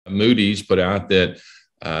Moody's put out that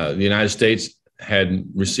the United States had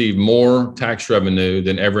received more tax revenue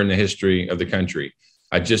than ever in the history of the country.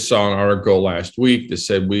 I just saw an article last week that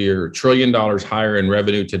said we are $1 trillion higher in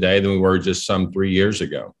revenue today than we were just some 3 years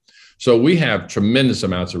ago. So we have tremendous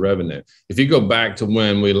amounts of revenue. If you go back to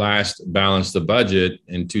when we last balanced the budget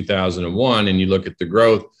in 2001 and you look at the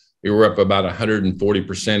growth, we were up about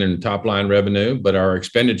 140% in top line revenue, but our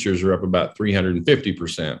expenditures are up about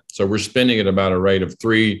 350%. So we're spending at about a rate of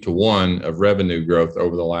 3 to 1 of revenue growth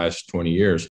over the last 20 years.